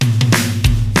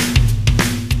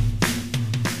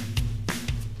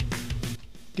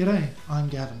G'day, I'm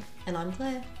Gavin. And I'm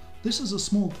Claire. This is a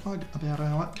small plug about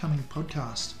our upcoming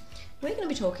podcast. We're going to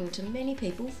be talking to many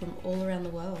people from all around the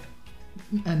world.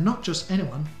 And not just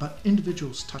anyone, but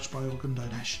individuals touched by organ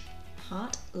donation.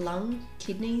 Heart, lung,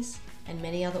 kidneys, and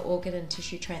many other organ and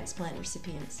tissue transplant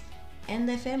recipients, and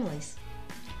their families.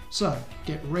 So,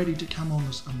 get ready to come on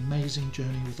this amazing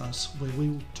journey with us, where we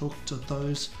will talk to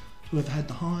those who have had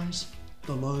the highs,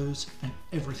 the lows, and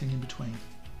everything in between.